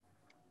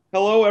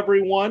Hello,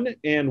 everyone,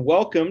 and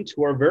welcome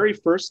to our very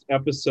first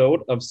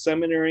episode of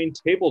Seminary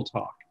Table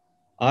Talk.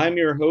 I'm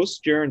your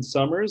host, Jaron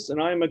Summers,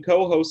 and I'm a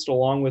co host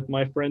along with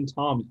my friend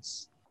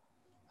Thomas.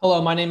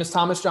 Hello, my name is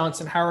Thomas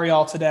Johnson. How are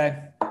y'all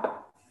today?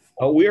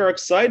 We are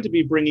excited to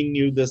be bringing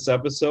you this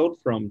episode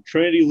from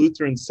Trinity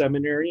Lutheran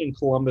Seminary in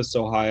Columbus,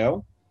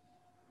 Ohio.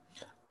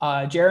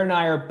 Jared and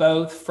I are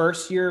both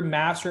first year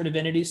Master of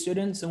Divinity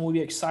students, and we'll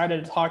be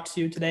excited to talk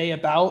to you today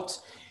about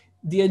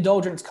the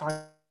indulgence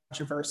controversy.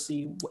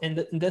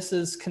 And this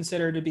is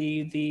considered to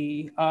be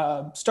the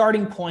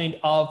starting point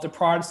of the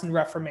Protestant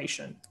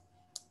Reformation.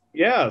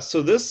 Yeah,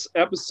 so this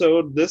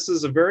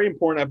is a very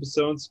important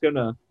episode. It's going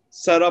to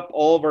set up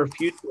all of our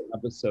future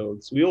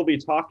episodes. We will be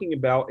talking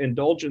about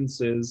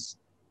indulgences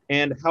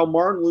and how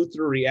Martin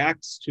Luther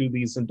reacts to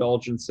these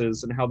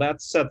indulgences and how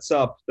that sets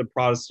up the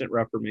Protestant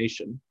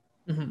Reformation.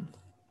 Mm-hmm.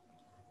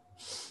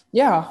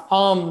 Yeah.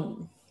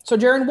 So,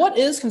 Jaron, what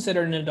is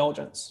considered an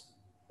indulgence?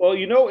 Well,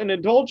 an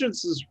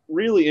indulgence is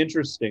really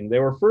interesting. They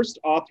were first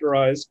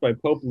authorized by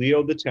Pope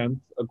Leo X,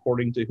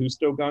 according to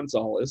Justo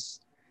Gonzalez.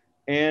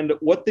 And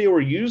what they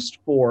were used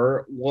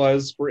for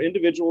was for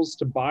individuals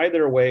to buy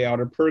their way out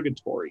of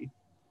purgatory.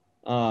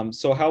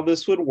 So, how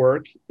this would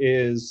work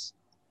is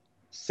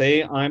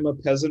say I'm a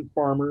peasant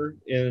farmer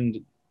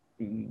in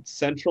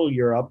Central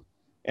Europe,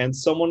 and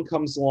someone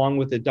comes along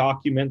with a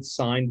document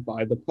signed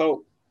by the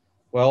Pope.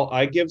 Well,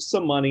 I give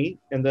some money,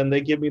 and then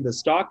they give me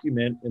this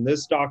document, and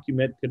this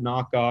document could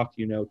knock off,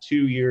 2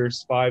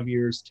 years, 5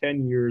 years,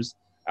 10 years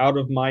out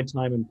of my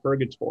time in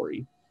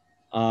purgatory.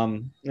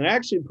 And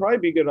actually, it'd probably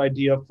be a good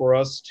idea for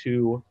us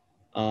to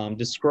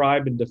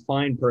describe and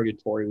define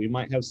purgatory. We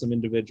might have some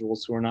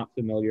individuals who are not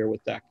familiar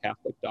with that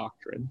Catholic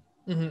doctrine.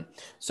 Mm-hmm.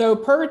 So,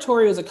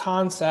 purgatory is a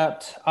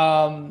concept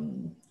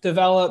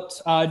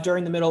developed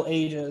during the Middle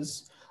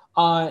Ages.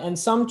 And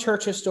some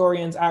church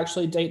historians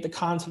actually date the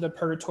concept of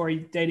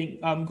purgatory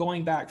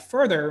going back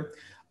further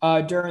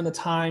during the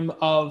time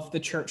of the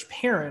church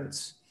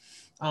parents,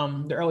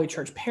 the early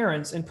church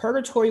parents. And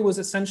purgatory was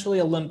essentially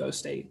a limbo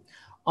state.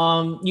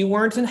 You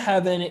weren't in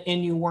heaven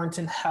and you weren't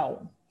in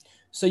hell.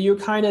 So you're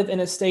kind of in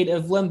a state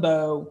of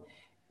limbo.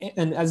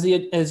 And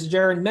as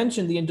Jared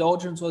mentioned, the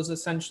indulgence was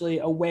essentially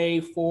a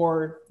way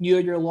for you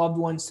and your loved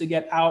ones to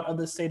get out of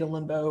the state of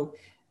limbo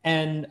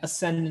and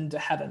ascend into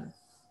heaven.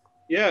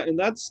 Yeah, and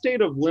that state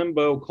of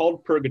limbo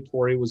called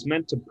purgatory was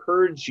meant to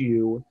purge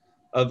you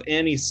of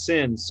any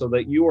sin so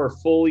that you are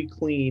fully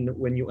clean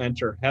when you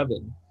enter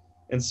heaven.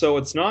 And so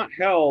it's not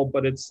hell,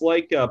 but it's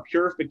like a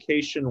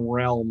purification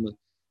realm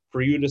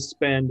for you to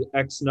spend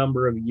X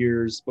number of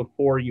years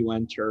before you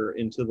enter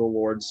into the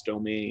Lord's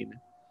domain.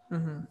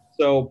 Mm-hmm.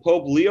 So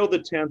Pope Leo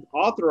X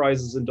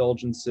authorizes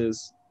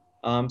indulgences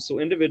so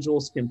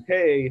individuals can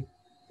pay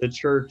the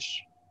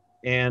church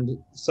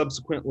and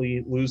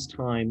subsequently lose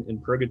time in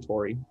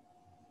purgatory.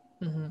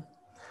 Mm-hmm.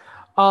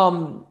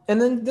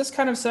 And then this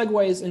kind of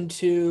segues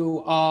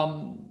into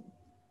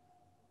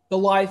the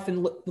life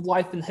and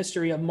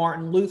history of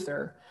Martin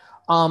Luther.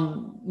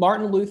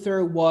 Martin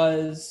Luther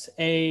was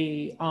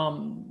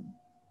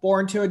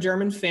born to a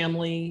German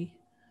family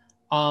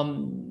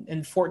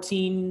in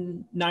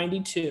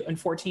 1492 and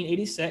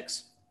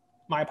 1486.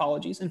 My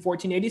apologies, in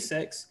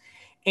 1486,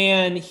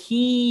 and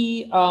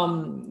he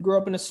grew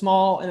up in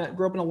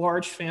a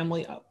large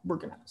family. We're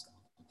gonna have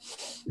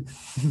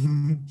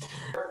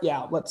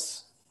yeah,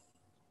 let's.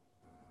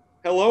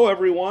 Hello,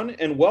 everyone,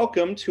 and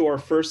welcome to our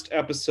first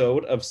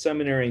episode of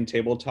Seminary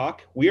Table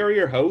Talk. We are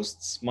your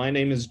hosts. My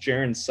name is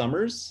Jaron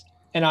Summers.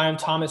 And I am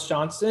Thomas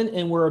Johnson,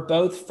 and we're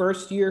both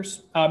first year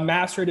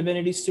Master of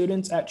Divinity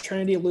students at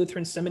Trinity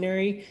Lutheran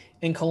Seminary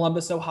in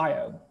Columbus,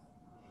 Ohio.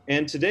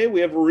 And today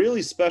we have a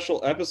really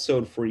special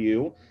episode for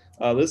you.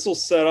 This will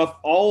set up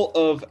all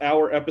of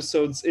our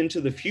episodes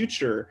into the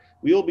future.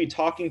 We will be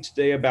talking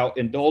today about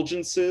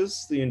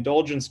indulgences, the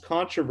indulgence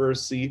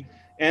controversy,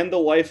 and the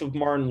life of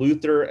Martin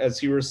Luther as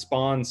he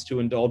responds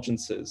to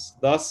indulgences,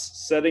 thus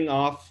setting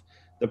off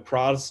the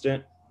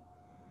Protestant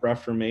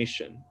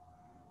Reformation.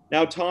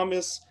 Now,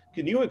 Thomas,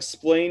 can you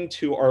explain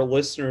to our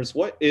listeners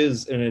what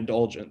is an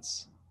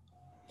indulgence?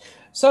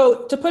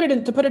 So to put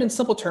it in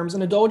simple terms,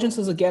 an indulgence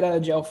is a get out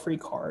of jail free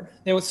card.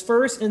 It was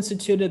first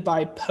instituted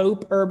by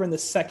Pope Urban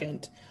II.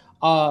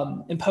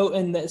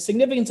 And the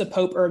significance of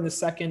Pope Urban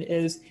II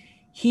is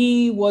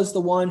he was the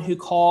one who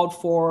called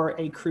for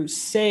a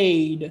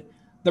crusade,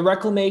 the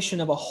reclamation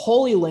of a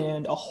holy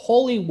land, a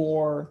holy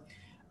war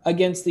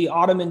against the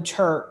Ottoman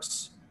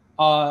Turks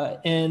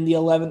in the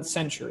 11th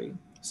century.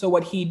 So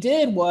what he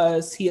did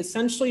was he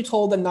essentially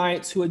told the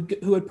knights who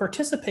would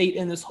participate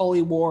in this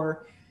holy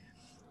war,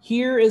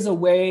 here is a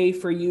way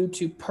for you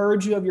to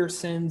purge you of your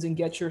sins and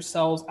get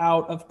yourselves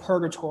out of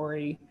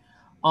purgatory.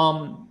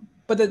 But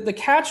the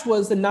catch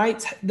was the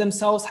knights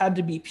themselves had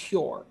to be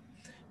pure.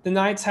 The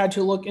knights had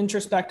to look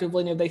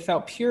introspectively, and if they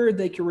felt pure,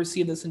 they could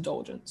receive this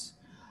indulgence.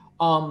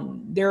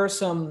 There are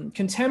some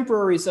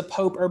contemporaries of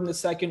Pope Urban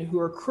II who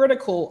are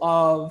critical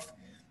of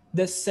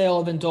this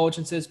sale of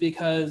indulgences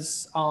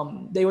because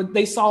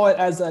they saw it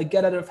as a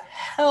get out of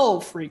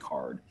hell free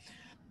card.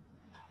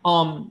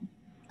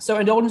 So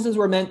indulgences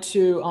were meant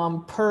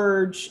to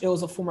purge. It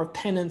was a form of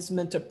penance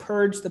meant to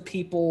purge the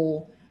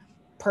people,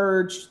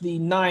 purge the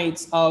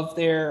knights of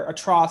their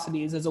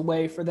atrocities as a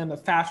way for them to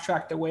fast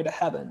track their way to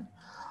heaven.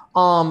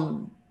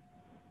 And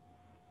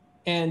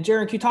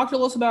Jaron, can you talk to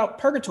us about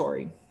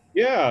purgatory?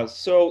 Yeah,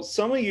 so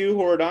some of you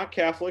who are not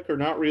Catholic or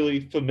not really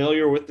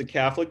familiar with the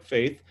Catholic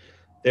faith,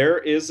 there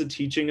is a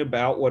teaching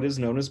about what is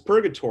known as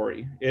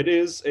purgatory. It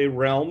is a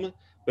realm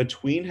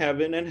between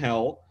heaven and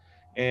hell.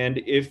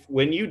 And if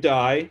when you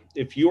die,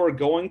 if you are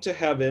going to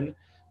heaven,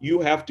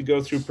 you have to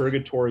go through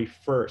purgatory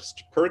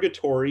first.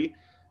 Purgatory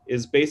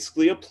is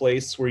basically a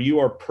place where you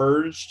are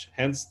purged,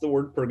 hence the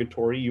word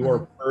purgatory. You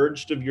are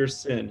purged of your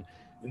sin.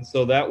 And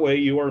so that way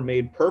you are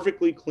made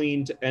perfectly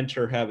clean to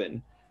enter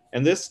heaven.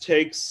 And this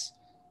takes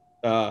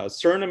a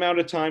certain amount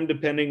of time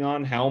depending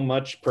on how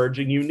much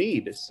purging you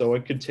need. So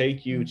it could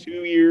take you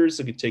 2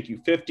 years, it could take you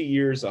 50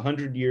 years,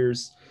 100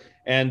 years.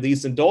 And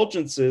these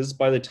indulgences,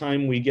 by the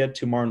time we get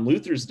to Martin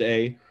Luther's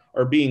day,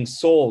 are being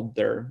sold.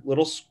 They're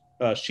little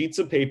sheets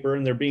of paper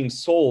and they're being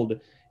sold.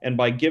 And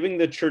by giving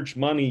the church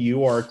money,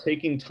 you are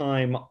taking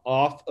time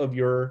off of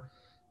your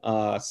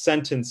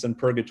sentence in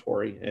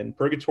purgatory. And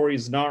purgatory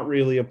is not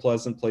really a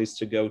pleasant place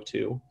to go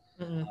to.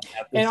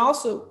 And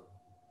also,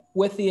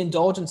 with the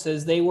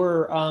indulgences, they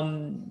were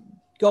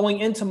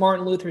going into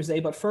Martin Luther's day,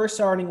 but first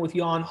starting with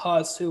Johann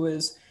Huss, who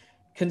is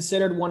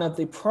considered one of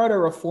the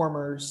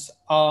proto-reformers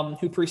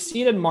who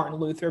preceded Martin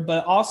Luther,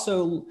 but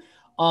also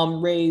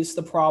raised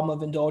the problem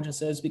of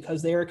indulgences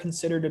because they are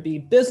considered to be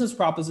business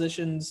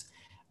propositions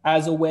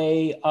as a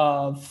way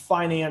of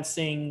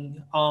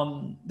financing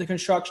the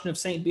construction of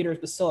St. Peter's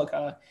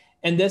Basilica.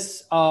 And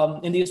this,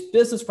 in these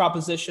business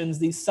propositions,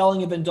 these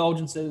selling of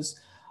indulgences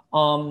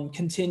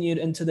continued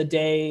into the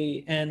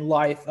day and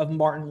life of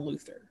Martin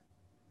Luther.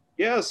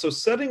 Yeah, so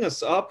setting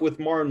us up with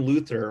Martin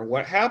Luther,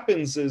 what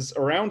happens is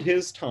around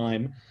his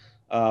time,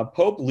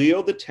 Pope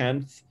Leo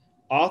X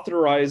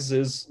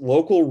authorizes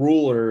local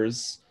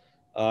rulers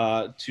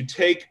to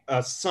take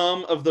a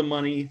sum of the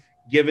money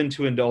given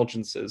to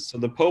indulgences. So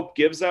the Pope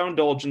gives out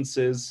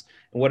indulgences,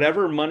 and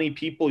whatever money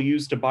people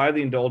use to buy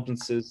the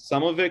indulgences,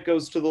 some of it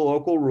goes to the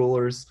local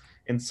rulers,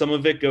 and some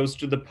of it goes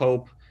to the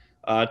Pope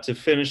to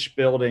finish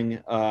building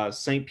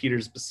St.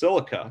 Peter's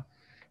Basilica.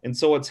 And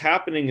so what's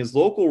happening is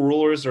local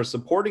rulers are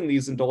supporting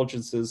these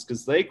indulgences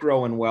because they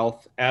grow in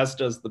wealth, as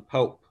does the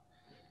Pope.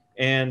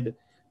 And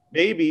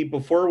maybe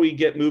before we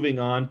get moving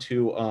on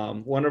to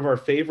one of our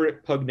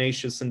favorite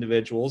pugnacious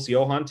individuals,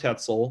 Johann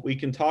Tetzel, we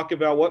can talk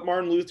about what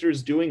Martin Luther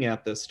is doing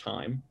at this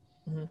time.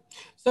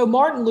 So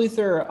Martin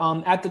Luther,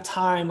 at the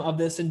time of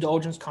this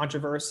indulgence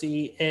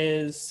controversy,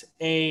 is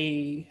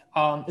a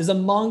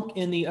monk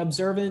in the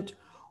Observant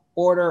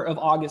Order of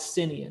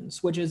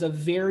Augustinians, which is a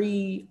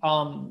very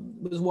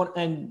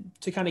and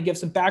to kind of give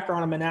some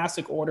background on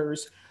monastic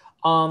orders,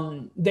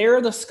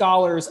 they're the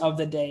scholars of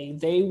the day.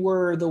 They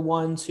were the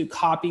ones who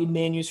copied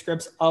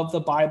manuscripts of the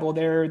Bible.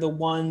 They're the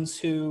ones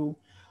who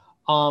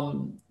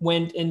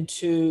went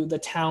into the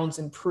towns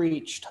and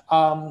preached.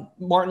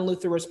 Martin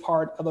Luther was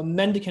part of a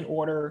mendicant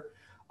order,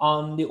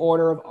 the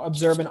Order of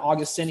Observant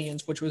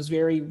Augustinians, which was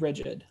very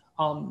rigid.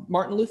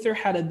 Martin Luther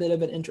had a bit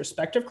of an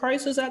introspective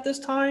crisis at this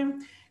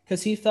time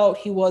because he felt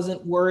he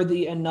wasn't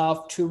worthy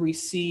enough to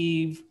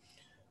receive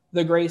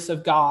the grace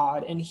of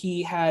God, and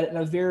he had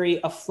a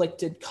very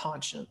afflicted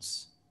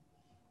conscience.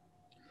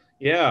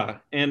 Yeah,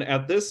 and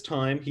at this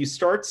time, he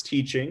starts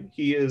teaching.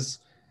 He is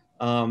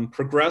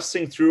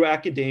progressing through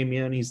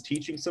academia, and he's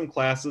teaching some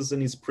classes,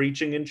 and he's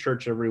preaching in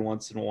church every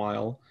once in a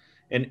while.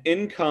 And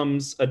in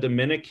comes a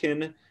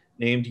Dominican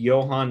named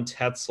Johann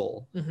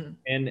Tetzel.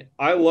 And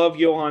I love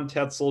Johann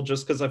Tetzel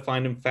just because I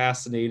find him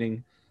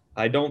fascinating.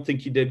 I don't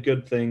think he did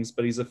good things,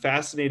 but he's a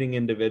fascinating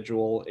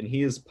individual, and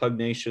he is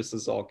pugnacious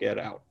as all get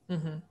out.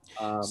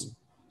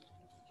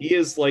 He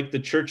is like the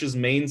church's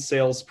main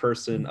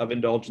salesperson of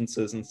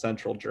indulgences in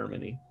central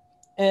Germany.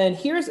 And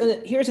here's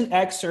an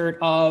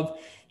excerpt of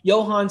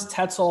Johann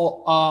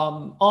Tetzel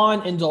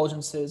on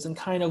indulgences and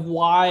kind of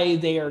why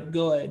they are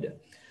good.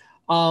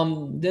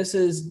 This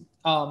is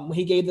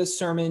he gave this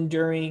sermon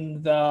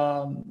during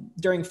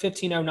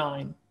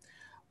 1509.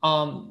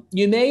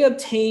 You may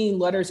obtain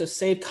letters of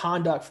safe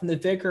conduct from the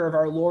vicar of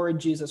our Lord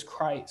Jesus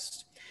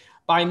Christ,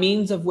 by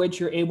means of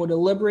which you're able to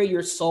liberate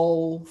your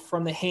soul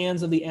from the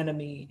hands of the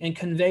enemy and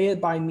convey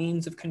it by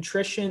means of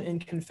contrition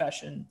and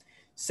confession,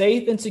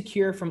 safe and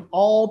secure from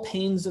all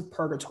pains of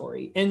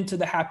purgatory into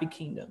the happy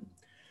kingdom.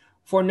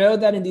 For know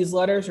that in these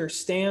letters are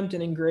stamped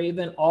and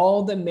engraven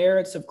all the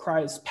merits of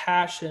Christ's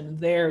passion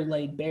there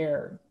laid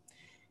bare.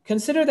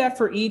 Consider that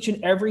for each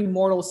and every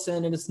mortal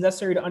sin, it is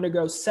necessary to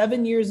undergo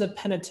 7 years of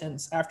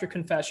penitence after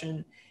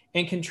confession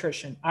and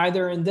contrition,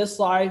 either in this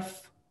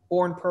life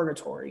or in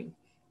purgatory.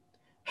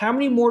 How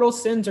many mortal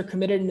sins are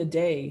committed in a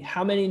day?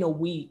 How many in a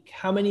week?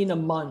 How many in a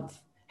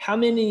month? How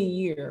many in a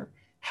year?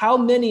 How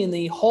many in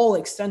the whole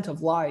extent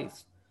of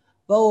life?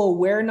 Lo,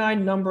 where nigh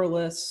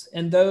numberless,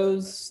 and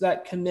those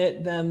that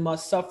commit them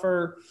must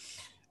suffer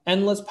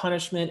endless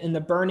punishment in the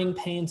burning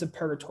pains of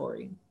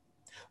purgatory.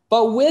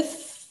 But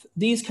with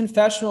these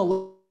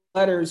confessional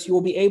letters, you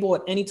will be able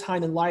at any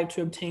time in life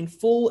to obtain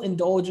full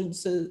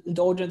indulgence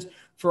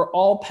for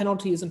all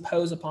penalties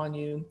imposed upon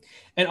you,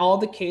 in all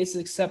the cases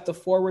except the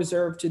four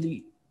reserved to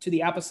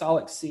the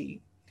apostolic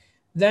see.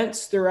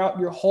 Thence, throughout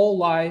your whole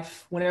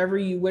life, whenever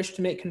you wish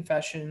to make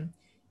confession,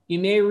 you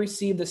may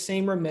receive the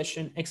same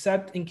remission,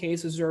 except in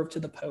case reserved to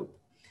the Pope.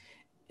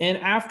 And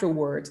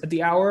afterwards, at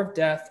the hour of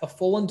death, a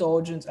full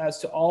indulgence as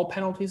to all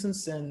penalties and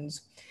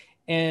sins,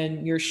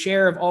 and your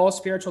share of all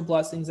spiritual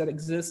blessings that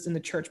exist in the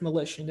church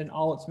militant and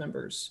all its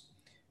members.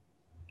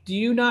 Do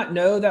you not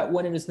know that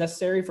when it is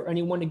necessary for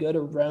anyone to go to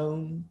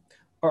Rome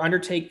or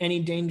undertake any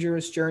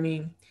dangerous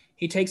journey,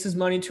 he takes his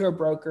money to a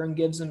broker and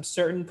gives him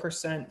certain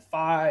percent,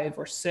 5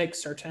 or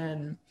 6 or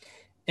 10,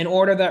 in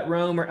order that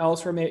Rome or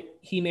elsewhere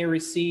he may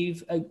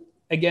receive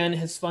again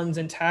his funds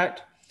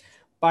intact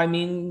by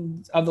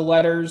means of the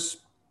letters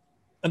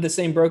of the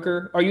same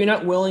broker? Are you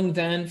not willing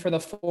then for the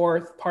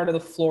fourth part of the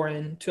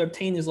florin to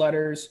obtain these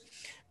letters,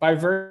 by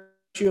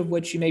virtue of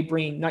which you may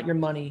bring not your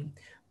money,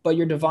 but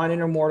your divine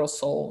and immortal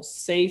soul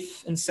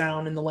safe and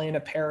sound in the land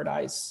of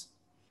paradise?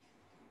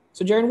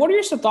 So, Jaron, what are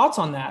your thoughts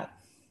on that?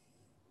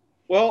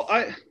 Well,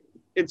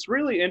 it's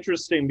really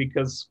interesting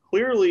because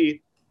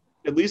clearly,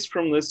 at least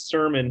from this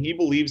sermon, he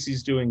believes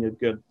he's doing a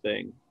good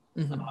thing.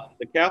 Mm-hmm.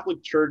 The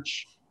Catholic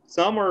Church,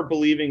 some are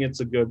believing it's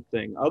a good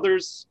thing.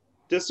 Others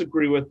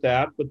disagree with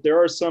that, but there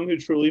are some who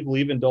truly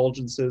believe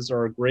indulgences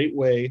are a great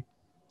way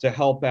to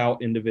help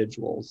out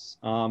individuals.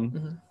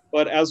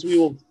 But as we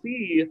will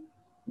see,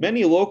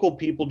 many local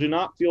people do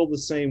not feel the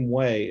same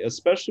way,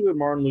 especially when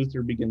Martin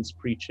Luther begins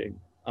preaching.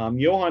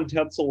 Johann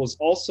Tetzel was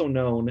also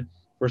known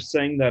for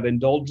saying that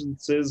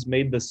indulgences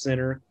made the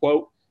sinner,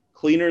 quote,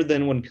 cleaner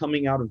than when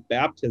coming out of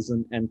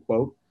baptism, end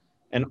quote,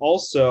 and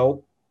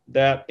also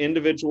that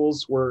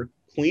individuals were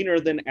cleaner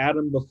than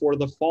Adam before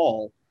the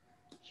fall.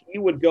 He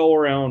would go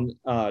around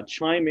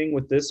chiming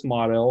with this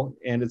motto,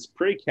 and it's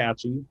pretty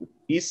catchy.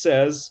 He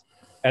says,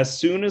 as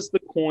soon as the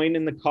coin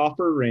in the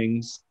coffer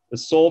rings, the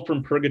soul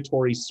from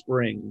purgatory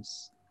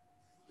springs.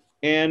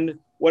 And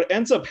what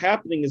ends up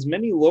happening is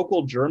many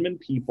local German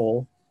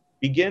people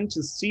begin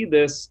to see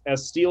this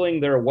as stealing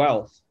their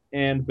wealth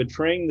and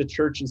betraying the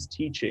church's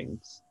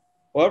teachings.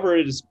 However,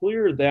 it is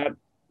clear that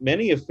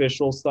many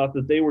officials thought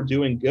that they were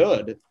doing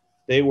good.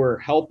 They were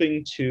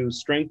helping to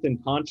strengthen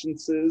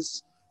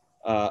consciences,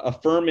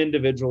 affirm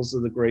individuals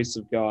of the grace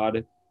of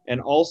God, and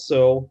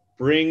also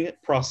bring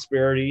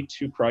prosperity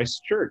to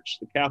Christ's church,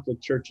 the Catholic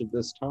Church at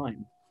this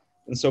time.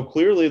 And so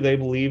clearly they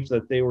believed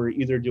that they were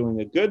either doing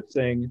a good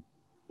thing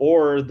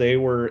or they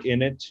were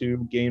in it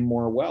to gain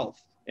more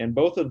wealth. And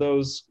both of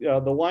those, the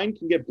line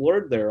can get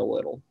blurred there a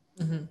little.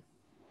 Mm-hmm.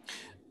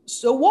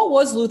 So what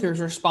was Luther's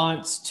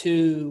response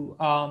to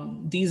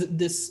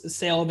this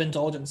sale of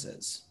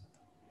indulgences?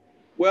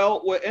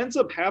 Well, what ends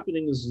up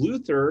happening is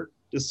Luther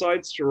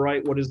decides to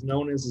write what is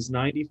known as his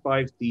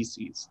 95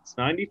 Theses. It's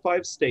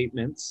 95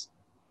 statements,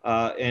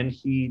 and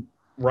he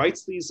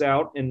writes these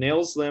out and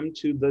nails them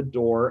to the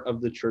door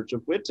of the Church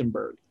of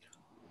Wittenberg.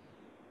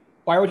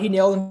 Why would he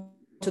nail them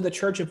to the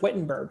Church of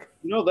Wittenberg?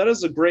 That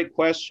is a great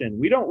question.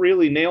 We don't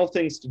really nail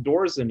things to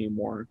doors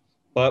anymore,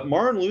 but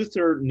Martin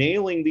Luther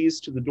nailing these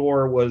to the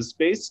door was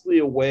basically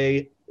a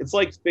way, it's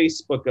like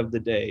Facebook of the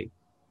day.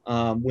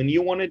 When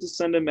you wanted to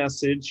send a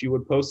message, you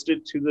would post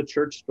it to the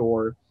church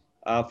door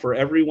for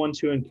everyone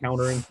to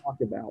encounter and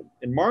talk about.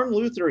 And Martin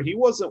Luther, he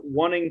wasn't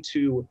wanting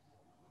to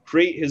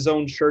create his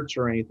own church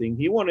or anything.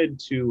 He wanted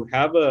to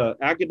have an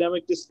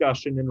academic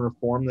discussion and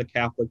reform the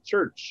Catholic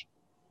Church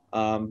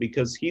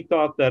because he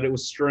thought that it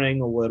was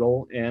straying a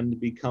little and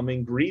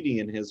becoming greedy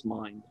in his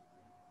mind.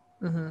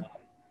 Mm-hmm.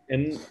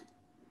 And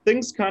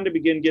things kind of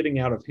begin getting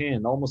out of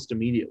hand almost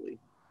immediately.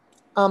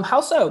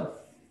 How so?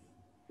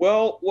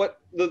 Well, what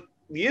the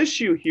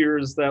issue here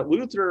is that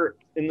Luther,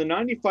 in the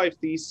 95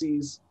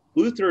 Theses,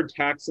 Luther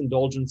attacks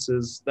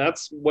indulgences.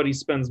 That's what he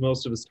spends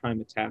most of his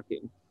time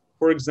attacking.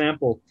 For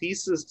example,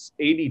 Thesis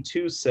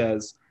 82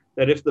 says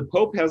that if the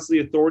Pope has the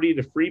authority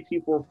to free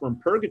people from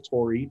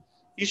purgatory,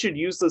 he should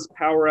use this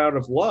power out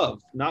of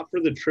love, not for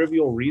the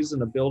trivial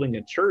reason of building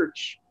a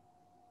church.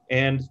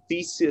 And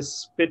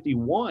Thesis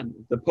 51,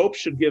 the Pope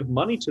should give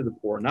money to the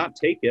poor, not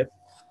take it.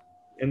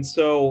 And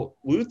so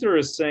Luther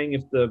is saying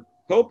if the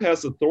Pope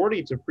has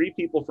authority to free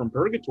people from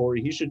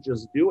purgatory, he should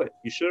just do it.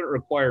 He shouldn't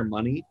require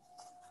money.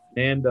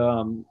 And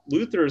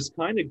Luther is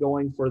kind of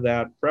going for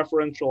that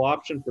preferential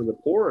option for the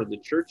poor. The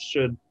church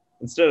should,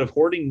 instead of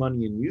hoarding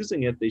money and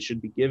using it, they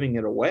should be giving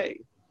it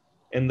away.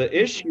 And the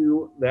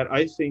issue that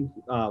I think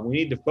we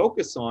need to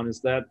focus on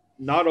is that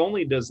not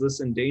only does this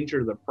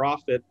endanger the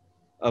profit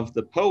of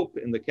the Pope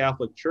in the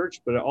Catholic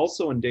Church, but it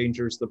also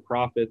endangers the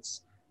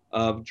profits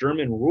of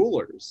German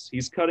rulers.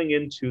 He's cutting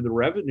into the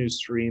revenue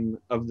stream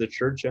of the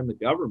church and the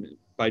government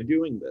by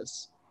doing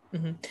this.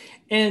 Mm-hmm.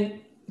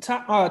 And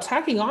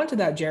tacking on to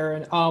that,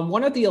 Jaron,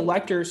 one of the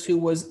electors who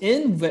was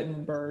in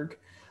Wittenberg,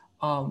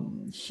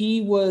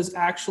 he was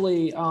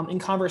actually in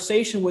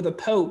conversation with the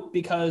Pope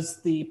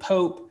because the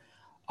Pope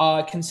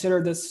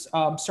considered this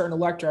certain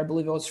elector, I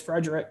believe it was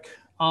Frederick,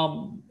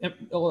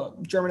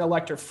 German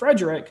elector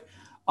Frederick,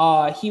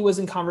 he was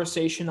in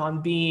conversation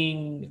on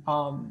being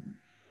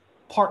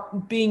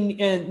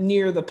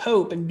near the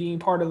Pope and being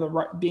part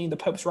of being the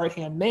Pope's right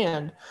hand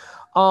man.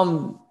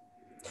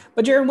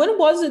 But Jaron, when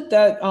was it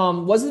that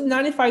was it the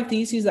 95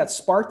 Theses that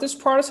sparked this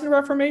Protestant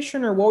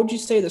Reformation, or what would you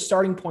say the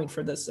starting point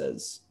for this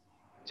is?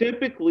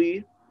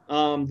 Typically,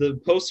 the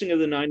posting of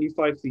the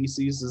 95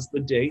 Theses is the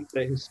date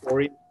that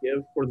historians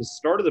give for the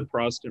start of the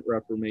Protestant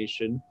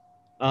Reformation.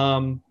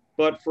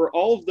 But for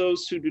all of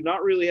those who do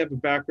not really have a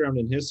background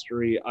in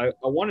history, I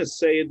want to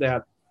say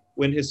that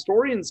when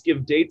historians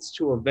give dates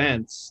to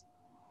events,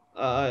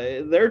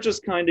 they're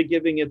just kind of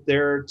giving it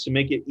there to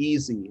make it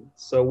easy.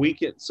 So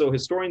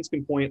historians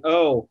can point,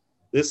 oh,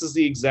 this is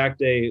the exact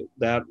day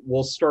that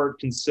we'll start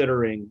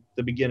considering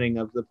the beginning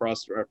of the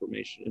Protestant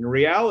Reformation. In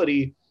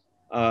reality,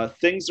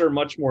 things are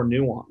much more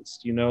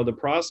nuanced. You know, the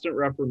Protestant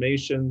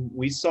Reformation,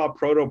 we saw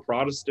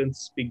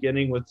proto-Protestants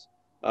beginning with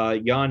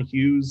Jan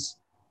Hus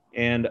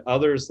and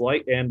others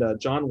and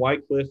John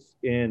Wycliffe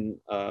in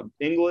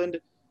England.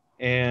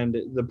 And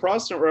the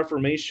Protestant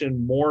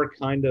Reformation more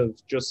kind of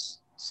just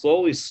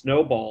slowly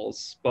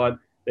snowballs, but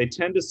they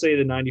tend to say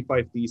the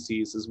 95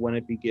 Theses is when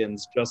it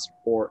begins, just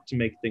to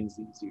make things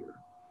easier.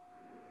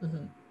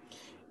 Mm-hmm.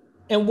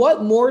 And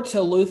what more to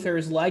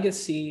Luther's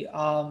legacy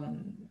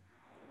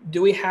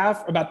do we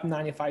have about the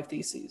 95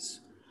 Theses?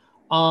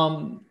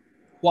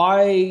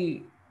 Was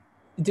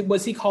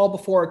he called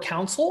before a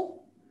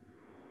council?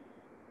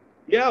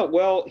 Yeah,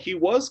 well, he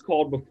was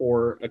called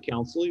before a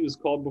council. He was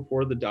called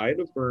before the Diet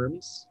of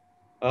Worms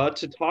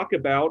to talk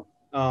about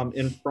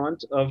in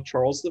front of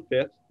Charles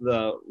V,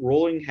 the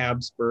ruling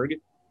Habsburg,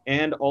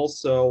 and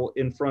also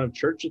in front of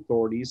church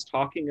authorities,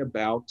 talking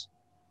about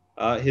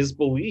his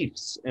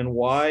beliefs and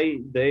why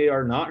they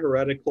are not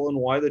heretical and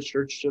why the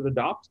church should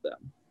adopt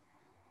them.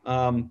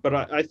 But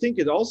I think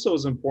it also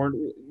is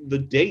important, the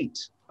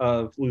date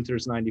of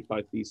Luther's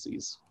 95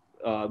 Theses.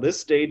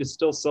 This date is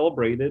still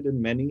celebrated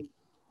in many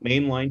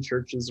mainline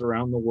churches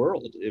around the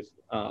world.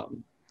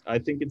 I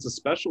think it's a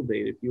special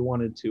date if you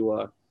wanted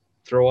to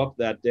throw up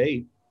that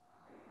date.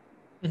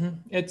 Mm-hmm.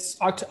 It's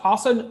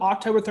also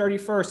October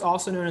 31st,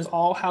 also known as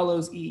All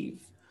Hallows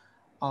Eve.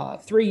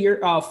 4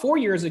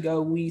 years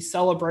ago, we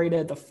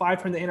celebrated the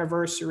 500th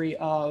anniversary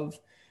of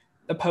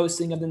the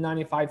posting of the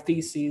 95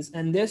 Theses.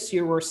 And this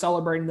year, we're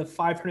celebrating the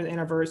 500th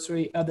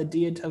anniversary of the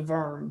Diet of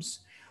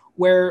Worms,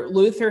 where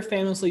Luther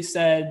famously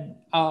said,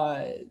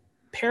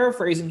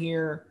 paraphrasing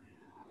here,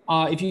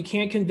 if you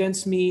can't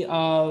convince me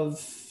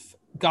of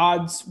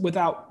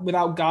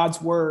without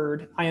God's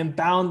word, I am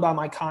bound by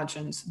my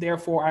conscience.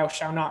 Therefore, I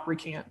shall not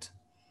recant.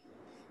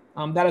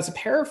 That is a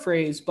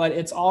paraphrase, but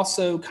it's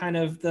also kind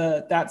of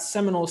that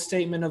seminal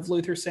statement of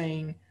Luther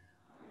saying,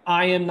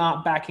 I am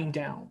not backing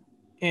down.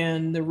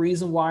 And the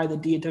reason why the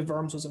Diet of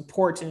Worms was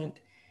important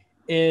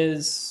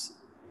is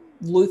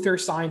Luther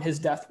signed his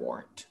death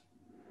warrant.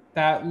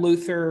 That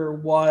Luther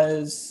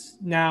was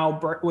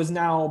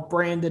now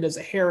branded as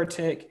a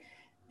heretic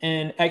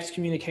and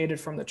excommunicated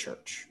from the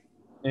church.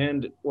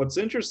 And what's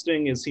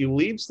interesting is he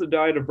leaves the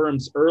Diet of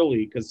Worms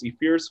early because he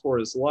fears for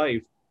his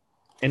life,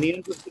 and he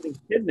ends up getting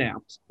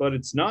kidnapped. But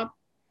it's not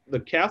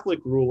the Catholic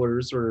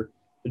rulers or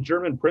the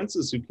German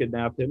princes who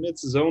kidnap him,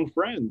 it's his own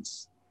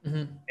friends.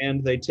 Mm-hmm.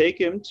 And they take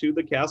him to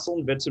the castle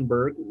in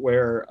Wittenberg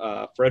where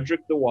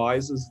Frederick the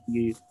Wise is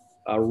the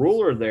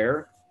ruler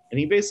there. And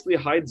he basically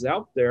hides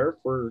out there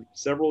for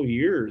several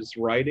years,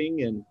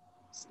 writing and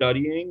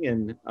studying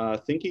and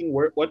thinking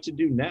what to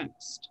do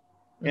next.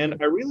 Mm-hmm.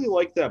 And I really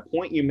like that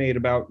point you made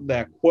about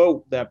that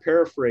quote, that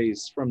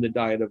paraphrase from the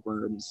Diet of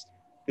Worms,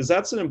 because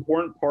that's an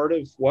important part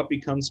of what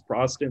becomes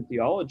Protestant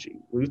theology.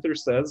 Luther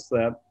says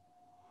that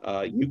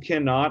you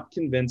cannot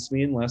convince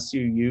me unless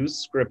you use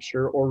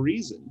scripture or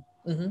reason.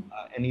 Mm-hmm.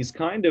 And he's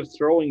kind of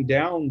throwing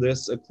down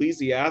this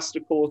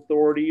ecclesiastical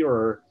authority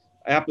or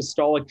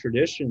apostolic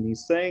tradition.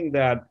 He's saying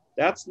that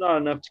that's not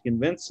enough to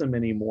convince him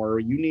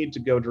anymore. You need to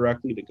go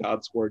directly to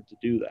God's word to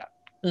do that.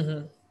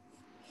 Mm-hmm.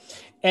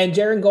 And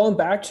Jaron, going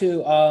back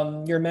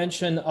to your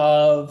mention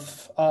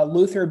of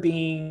Luther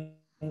being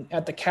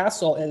at the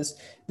castle,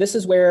 this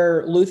is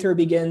where Luther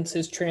begins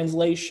his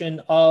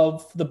translation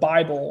of the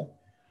Bible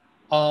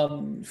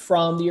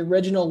from the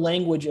original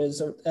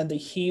languages and the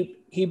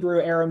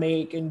Hebrew,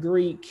 Aramaic, and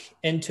Greek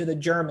into the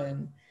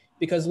German,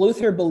 because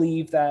Luther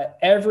believed that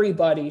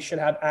everybody should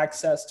have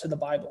access to the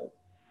Bible.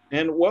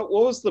 And what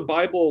was the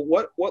Bible?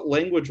 What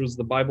language was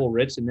the Bible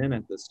written in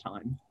at this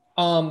time?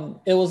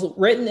 It was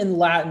written in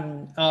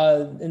Latin,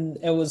 and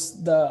it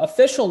was the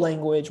official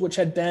language, which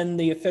had been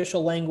the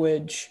official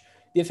language,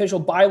 the official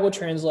Bible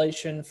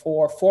translation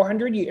for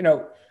 400 years,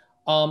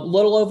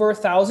 little over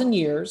 1,000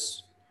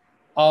 years.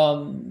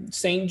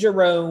 Saint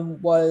Jerome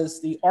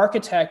was the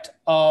architect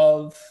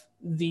of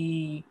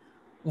the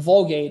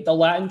Vulgate, the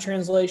Latin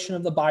translation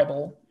of the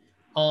Bible,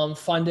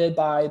 funded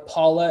by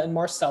Paula and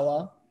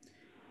Marcella.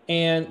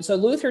 And so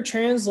Luther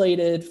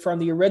translated from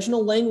the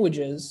original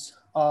languages,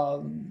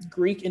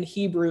 Greek and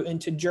Hebrew,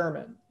 into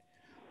German.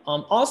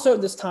 Also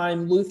at this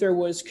time, Luther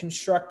was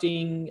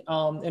constructing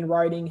and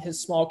writing his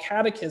small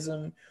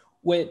catechism,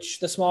 which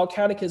the Small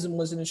Catechism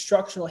was an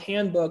instructional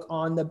handbook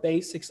on the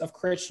basics of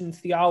Christian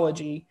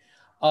theology,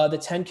 the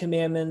Ten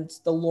Commandments,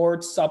 the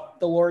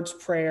Lord's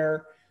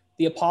Prayer,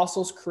 the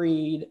Apostles'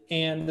 Creed,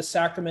 and the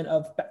sacrament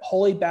of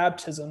Holy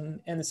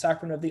Baptism and the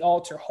sacrament of the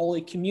altar,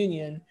 Holy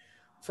Communion,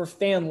 for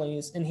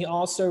families. And he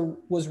also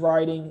was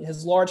writing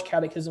his large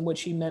catechism,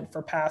 which he meant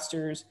for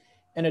pastors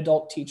and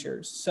adult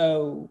teachers.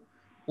 So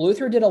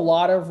Luther did a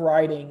lot of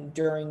writing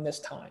during this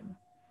time.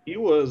 He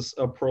was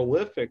a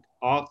prolific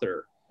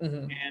author.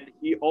 Mm-hmm. And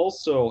he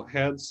also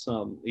had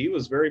he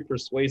was very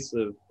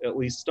persuasive, at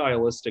least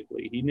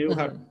stylistically. He knew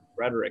how to use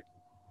rhetoric.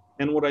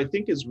 And what I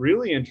think is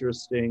really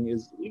interesting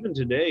is even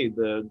today,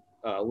 the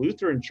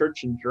Lutheran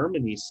Church in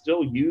Germany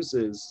still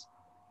uses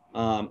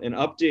an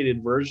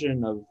updated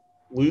version of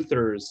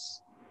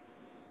Luther's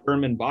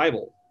German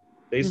Bible.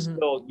 They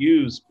still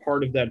use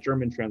part of that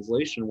German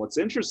translation. What's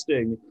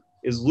interesting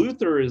is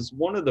Luther is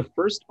one of the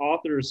first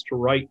authors to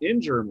write in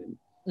German.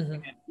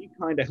 And he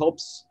kind of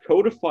helps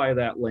codify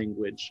that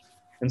language.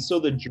 And so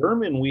the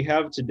German we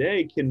have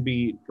today can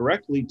be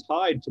directly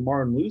tied to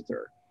Martin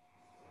Luther,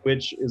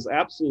 which is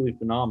absolutely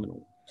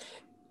phenomenal.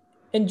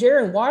 And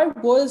Jaron, why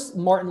was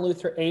Martin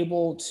Luther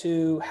able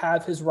to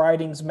have his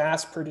writings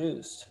mass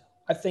produced?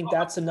 I think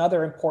that's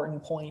another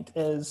important point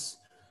is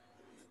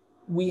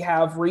we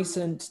have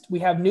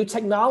new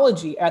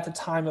technology at the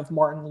time of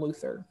Martin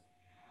Luther.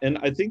 And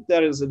I think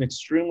that is an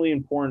extremely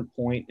important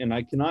point, and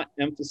I cannot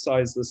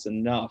emphasize this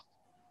enough.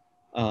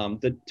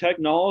 The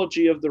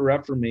technology of the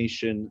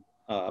Reformation,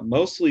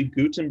 mostly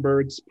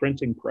Gutenberg's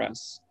printing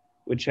press,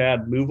 which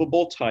had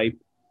movable type,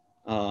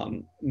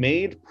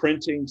 made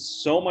printing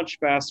so much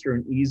faster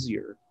and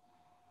easier.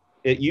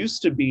 It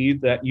used to be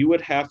that you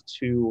would have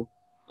to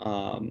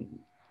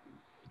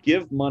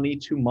give money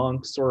to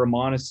monks or a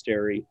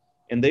monastery,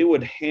 and they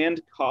would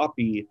hand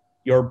copy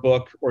your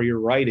book or your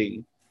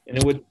writing, and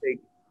it would take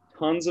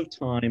tons of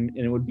time, and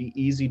it would be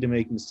easy to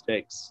make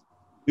mistakes.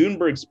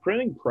 Gutenberg's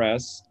printing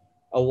press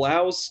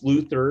allows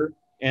Luther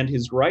and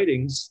his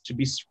writings to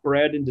be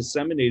spread and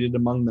disseminated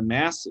among the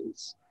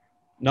masses.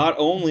 Not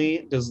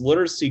only does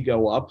literacy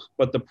go up,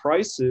 but the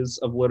prices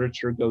of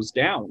literature goes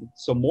down.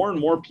 So more and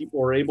more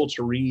people are able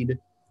to read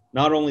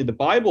not only the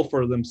Bible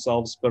for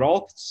themselves, but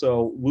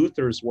also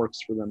Luther's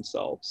works for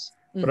themselves.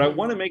 But I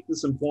want to make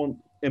this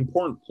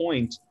important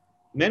point.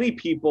 Many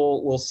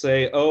people will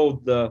say,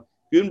 oh, the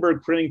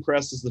Gutenberg printing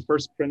press is the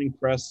first printing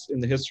press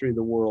in the history of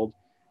the world.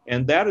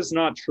 And that is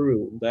not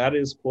true. That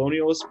is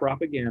colonialist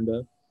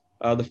propaganda.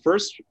 The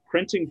first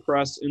printing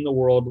press in the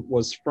world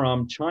was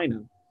from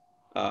China.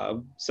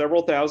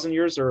 Several thousand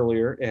years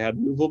earlier, it had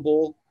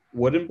movable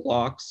wooden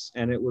blocks,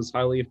 and it was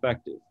highly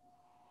effective.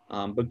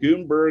 But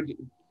Gutenberg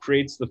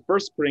creates the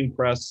first printing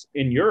press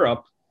in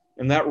Europe,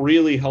 and that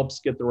really helps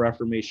get the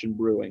Reformation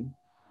brewing.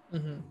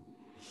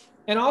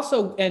 And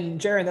also, and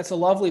Jaron, that's a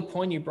lovely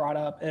point you brought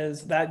up,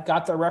 is that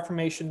got the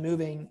Reformation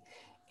moving.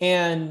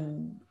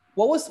 And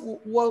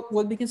what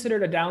would be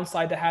considered a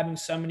downside to having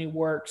so many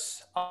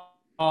works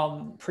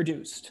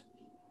produced?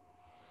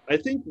 I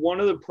think one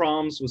of the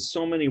problems with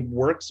so many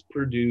works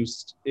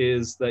produced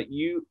is that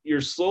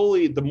you're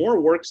slowly, the more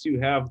works you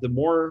have, the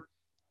more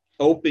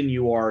open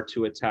you are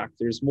to attack.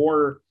 There's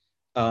more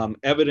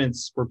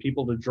evidence for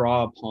people to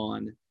draw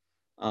upon,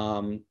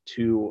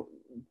 to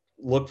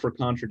look for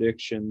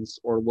contradictions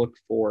or look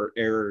for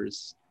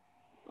errors.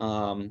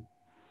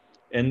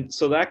 And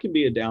so that can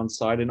be a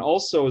downside. And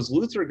also, as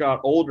Luther got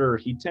older,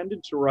 he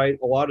tended to write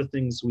a lot of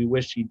things we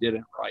wish he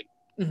didn't write.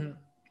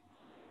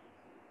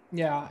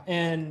 Yeah,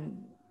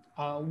 and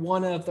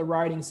one of the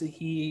writings that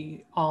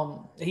he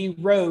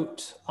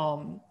wrote,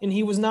 and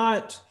he was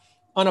not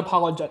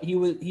unapologetic.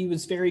 He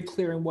was very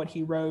clear in what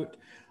he wrote.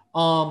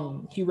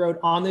 He wrote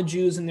on the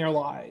Jews and their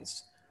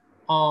lies.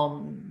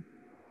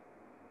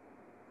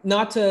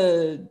 Not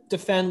to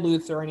defend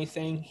Luther or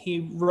anything,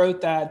 he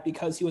wrote that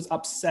because he was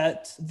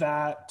upset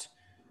that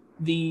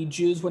the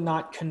Jews would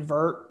not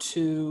convert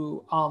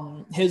to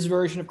his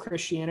version of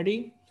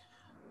Christianity.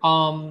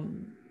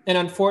 And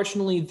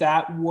unfortunately,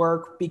 that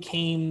work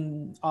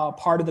became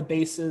part of the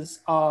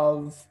basis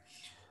of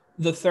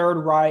the Third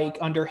Reich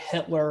under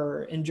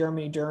Hitler in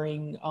Germany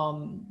during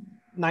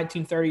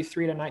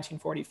 1933 to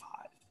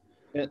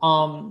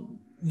 1945.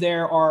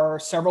 There are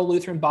several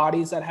Lutheran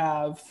bodies that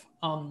have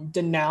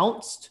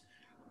denounced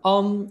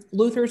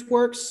Luther's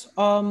works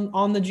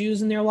on the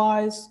Jews and their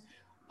lies.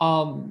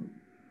 And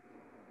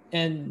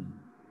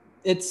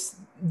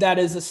that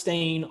is a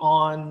stain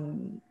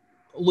on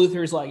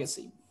Luther's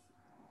legacy.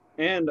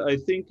 And I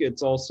think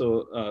it's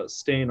also a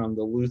stain on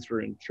the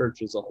Lutheran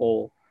Church as a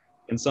whole,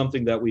 and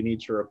something that we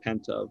need to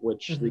repent of,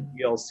 which the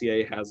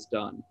ELCA has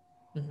done.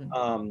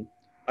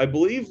 I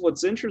believe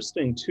what's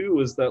interesting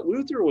too is that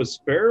Luther was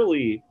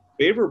fairly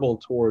favorable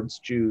towards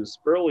Jews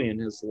early in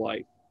his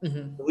life,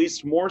 at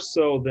least more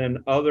so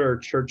than other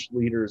church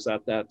leaders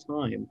at that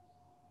time.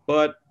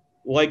 But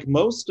like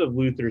most of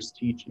Luther's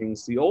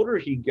teachings, the older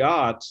he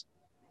got,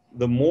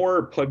 the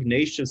more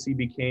pugnacious he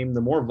became, the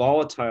more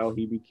volatile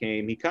he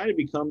became. He kind of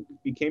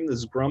became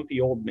this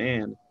grumpy old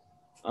man.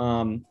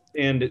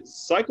 And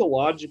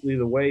psychologically,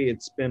 the way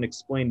it's been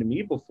explained to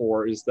me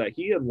before is that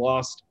he had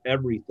lost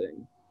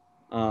everything.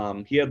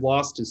 He had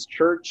lost his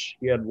church.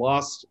 He had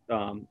lost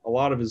a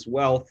lot of his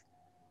wealth.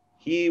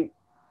 He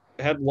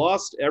had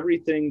lost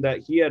everything that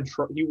he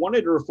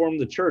wanted to reform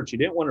the church. He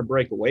didn't want to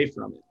break away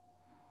from it.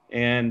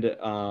 And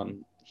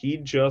he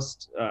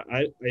just,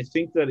 I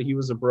think that he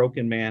was a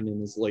broken man in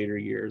his later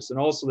years. And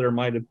also there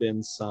might have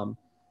been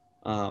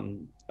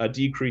a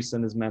decrease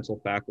in his mental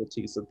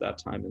faculties at that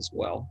time as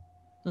well.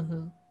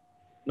 Mm-hmm.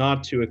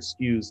 Not to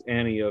excuse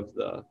any of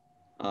the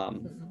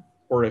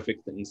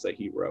horrific things that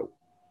he wrote.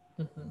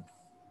 Mm-hmm.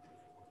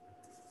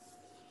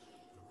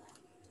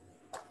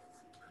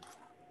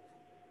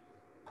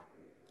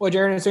 Well,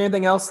 Jaron, is there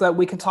anything else that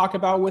we can talk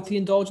about with the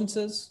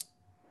indulgences?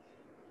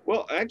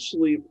 Well,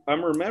 actually,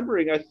 I'm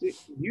remembering, I think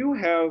you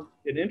have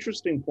an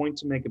interesting point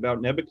to make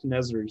about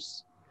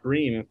Nebuchadnezzar's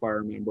dream, if I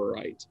remember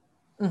right.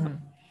 Mm-hmm.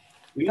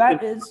 We've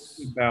been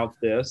talking about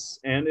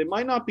this, and it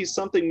might not be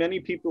something many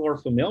people are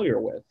familiar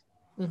with.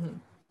 Mm-hmm.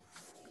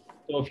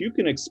 So if you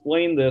can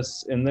explain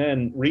this and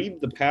then read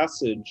the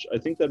passage, I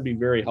think that'd be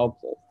very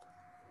helpful.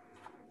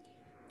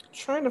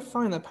 Trying to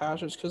find the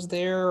passage because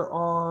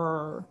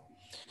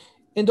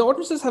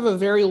indulgences have a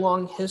very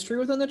long history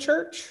within the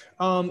church.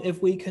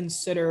 If we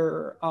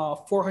consider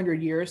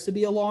 400 years to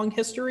be a long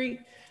history,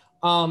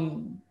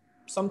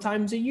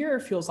 sometimes a year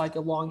feels like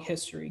a long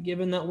history,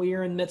 given that we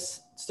are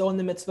still in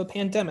the midst of a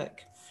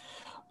pandemic.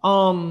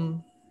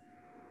 Trying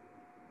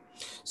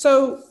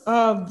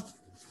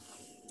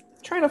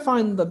to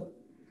find the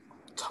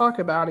talk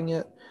about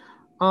it.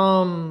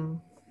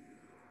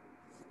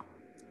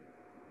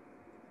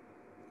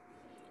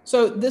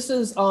 So this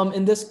is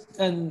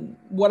and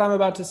what I'm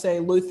about to say,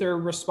 Luther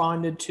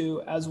responded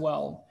to as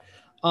well.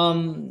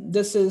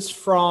 This is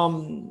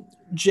from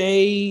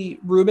J.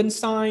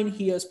 Rubenstein.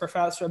 He is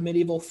professor of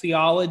medieval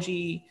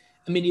theology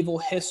and medieval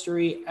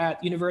history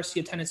at University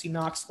of Tennessee,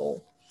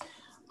 Knoxville.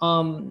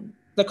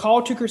 The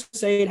call to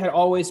crusade had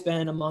always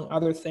been, among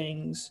other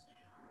things,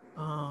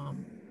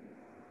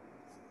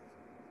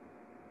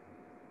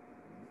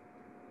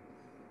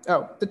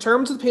 the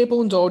terms of the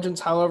papal indulgence,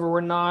 however,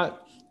 were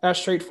not as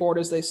straightforward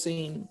as they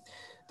seem.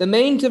 The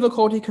main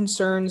difficulty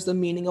concerns the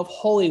meaning of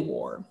holy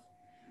war.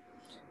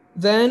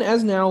 Then,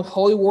 as now,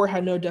 holy war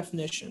had no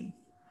definition.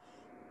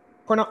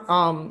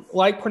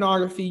 Like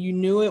pornography, you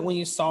knew it when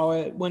you saw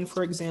it. When,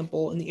 for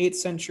example, in the 8th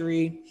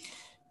century,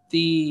 in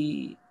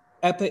the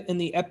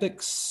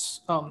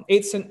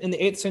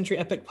 8th century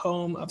epic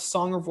poem of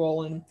Song of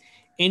Roland,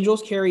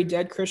 angels carry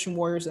dead Christian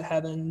warriors to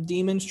heaven,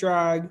 demons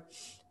drag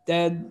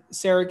dead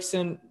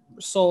Saracen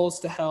souls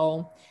to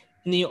hell,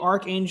 and the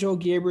archangel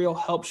Gabriel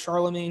helped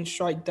Charlemagne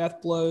strike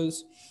death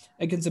blows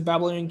against the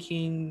Babylonian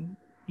king.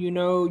 You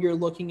know you're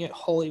looking at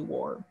holy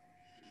war.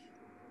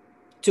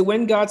 To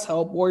win God's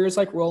help, warriors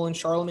like Roland,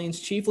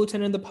 Charlemagne's chief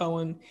lieutenant in the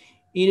poem,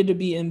 needed to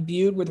be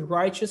imbued with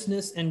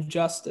righteousness and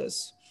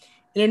justice.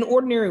 In an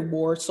ordinary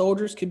war,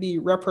 soldiers could be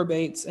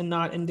reprobates and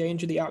not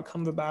endanger the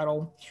outcome of a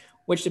battle,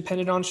 which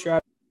depended on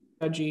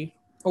strategy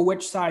or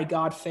which side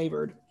God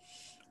favored.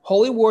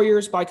 Holy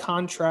warriors, by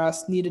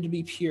contrast, needed to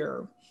be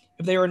pure.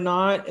 If they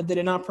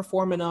did not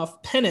perform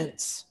enough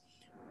penance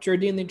to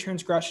redeem their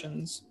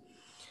transgressions,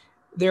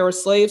 they were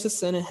slaves to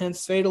sin and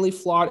hence fatally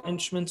flawed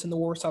instruments in the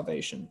war of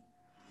salvation.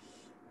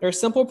 Their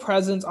simple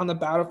presence on the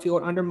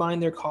battlefield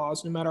undermined their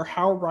cause, no matter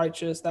how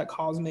righteous that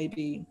cause may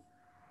be.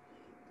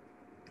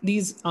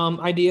 These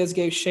ideas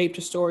gave shape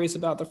to stories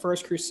about the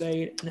First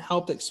Crusade and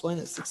helped explain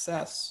its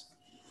success.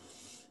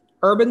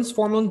 Urban's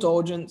formal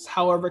indulgence,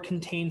 however,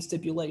 contained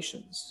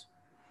stipulations.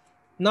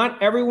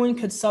 Not everyone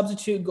could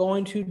substitute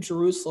going to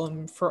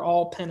Jerusalem for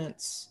all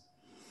penance.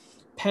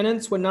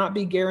 Penance would not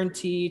be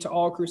guaranteed to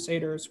all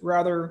crusaders,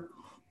 rather,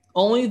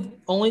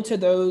 only to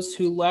those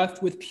who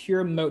left with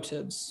pure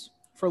motives,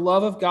 for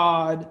love of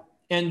God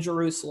and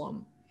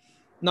Jerusalem,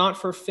 not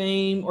for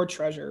fame or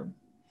treasure.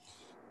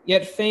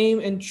 Yet fame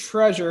and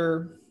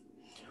treasure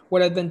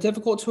would have been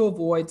difficult to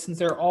avoid since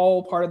they're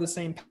all part of the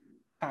same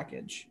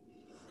package.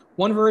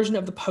 One version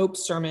of the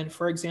Pope's sermon,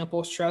 for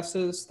example,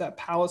 stresses that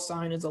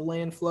Palestine is a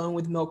land flowing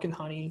with milk and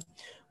honey,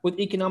 with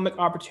economic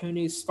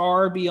opportunities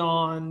far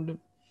beyond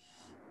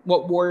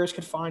what warriors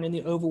could find in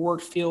the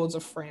overworked fields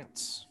of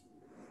France.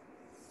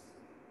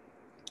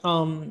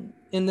 And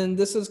then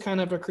this is kind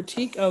of a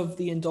critique of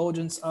the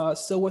indulgence,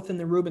 still within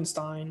the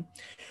Rubenstein.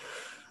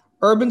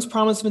 Urban's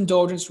promise of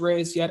indulgence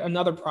raised yet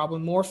another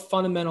problem, more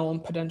fundamental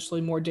and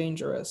potentially more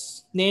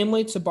dangerous,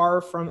 namely, to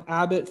borrow from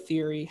Abbot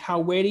theory, how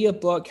weighty a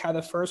book had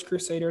the first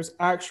Crusaders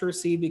actually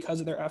received because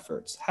of their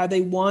efforts. Had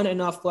they won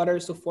enough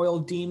letters to foil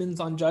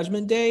demons on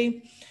Judgment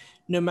Day,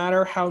 no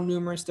matter how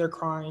numerous their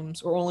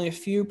crimes, or only a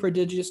few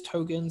prodigious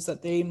tokens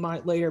that they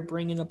might later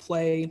bring into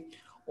play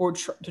or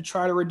to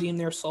try to redeem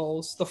their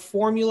souls? The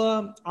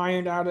formula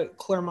ironed out at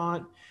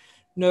Clermont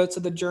notes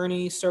that the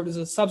journey served as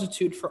a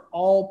substitute for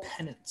all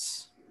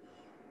penance.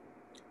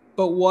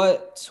 But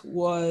what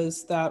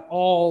was that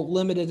all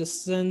limited to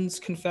sins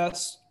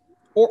confessed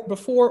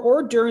before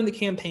or during the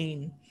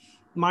campaign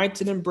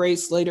might it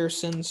embrace later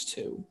sins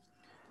too?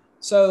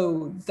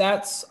 So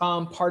that's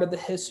part of the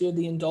history of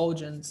the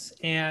indulgence.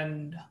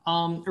 And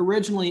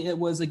originally it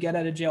was a get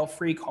out of jail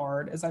free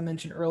card, as I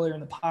mentioned earlier in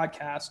the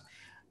podcast,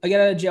 a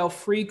get out of jail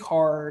free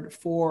card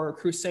for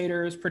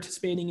crusaders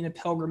participating in a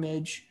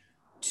pilgrimage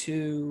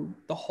to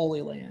the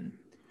Holy Land.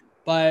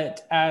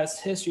 But as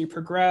history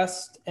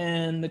progressed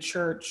and the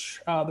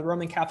church, the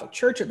Roman Catholic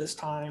Church at this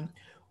time,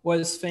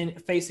 was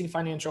facing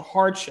financial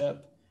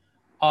hardship,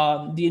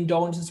 the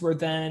indulgences were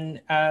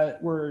then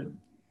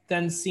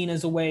seen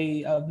as a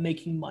way of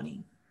making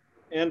money.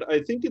 And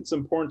I think it's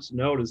important to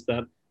note is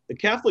that the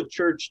Catholic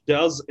Church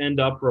does end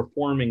up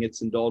reforming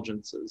its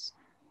indulgences.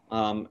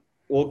 Um,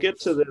 we'll get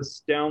to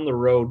this down the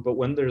road, but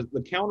when there's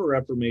the Counter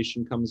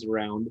Reformation comes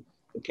around,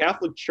 the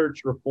Catholic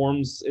Church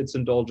reforms its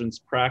indulgence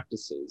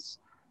practices.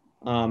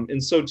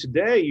 And so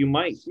today you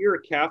might hear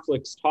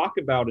Catholics talk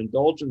about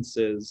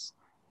indulgences,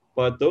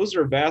 but those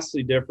are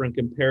vastly different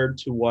compared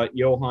to what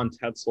Johann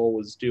Tetzel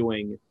was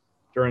doing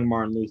during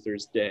Martin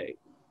Luther's day.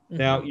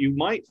 Now, you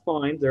might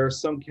find there are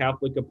some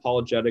Catholic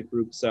apologetic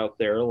groups out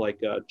there, like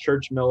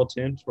Church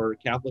Militant or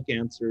Catholic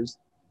Answers,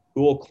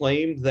 who will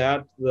claim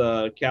that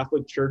the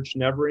Catholic Church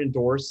never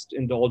endorsed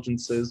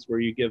indulgences where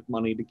you give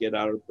money to get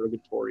out of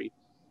purgatory.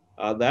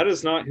 That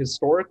is not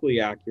historically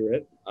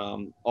accurate.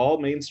 All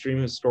mainstream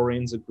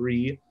historians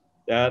agree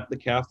that the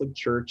Catholic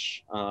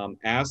Church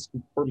asked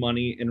for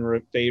money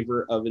in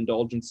favor of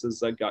indulgences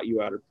that got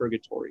you out of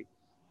purgatory.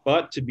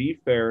 But to be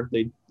fair,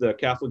 the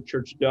Catholic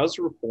Church does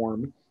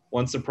reform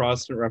once the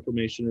Protestant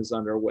Reformation is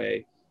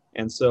underway.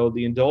 And so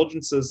the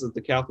indulgences that the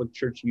Catholic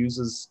Church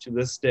uses to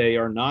this day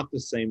are not the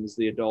same as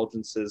the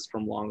indulgences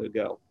from long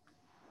ago.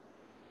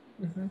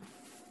 Mm-hmm.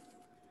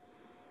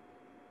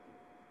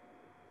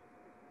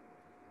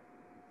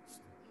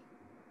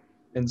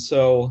 And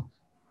so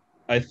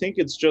I think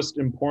it's just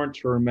important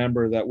to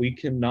remember that we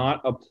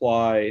cannot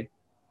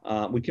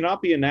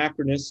be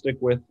anachronistic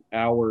with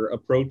our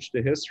approach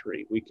to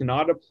history. We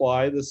cannot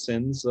apply the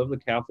sins of the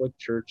Catholic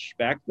Church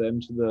back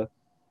then to the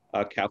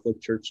Catholic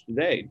Church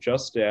today,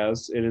 just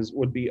as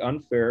would be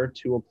unfair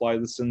to apply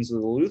the sins of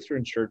the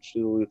Lutheran Church to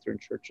the Lutheran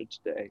Church of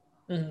today.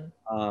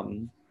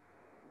 Mm-hmm.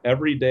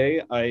 Every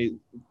day,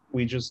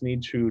 we just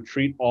need to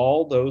treat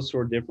all those who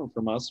are different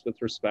from us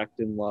with respect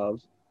and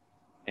love,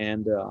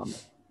 and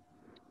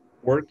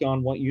work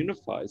on what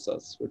unifies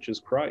us, which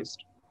is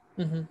Christ.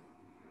 Mm-hmm.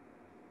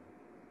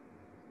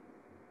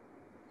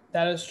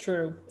 That is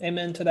true.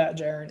 Amen to that,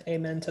 Jaron.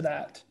 Amen to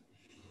that.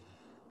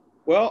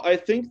 Well, I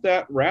think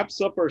that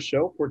wraps up our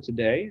show for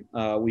today.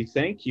 We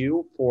thank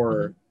you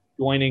for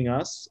joining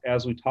us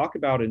as we talk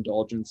about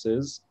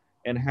indulgences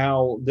and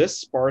how this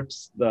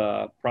sparks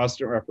the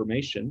Protestant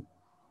Reformation.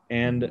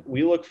 And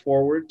we look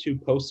forward to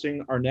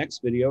posting our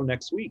next video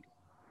next week.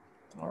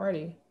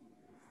 Alrighty.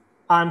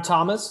 I'm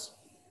Thomas.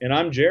 And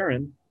I'm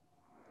Jaron.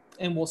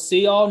 And we'll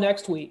see y'all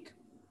next week.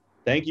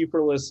 Thank you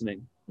for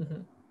listening.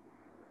 Mm-hmm.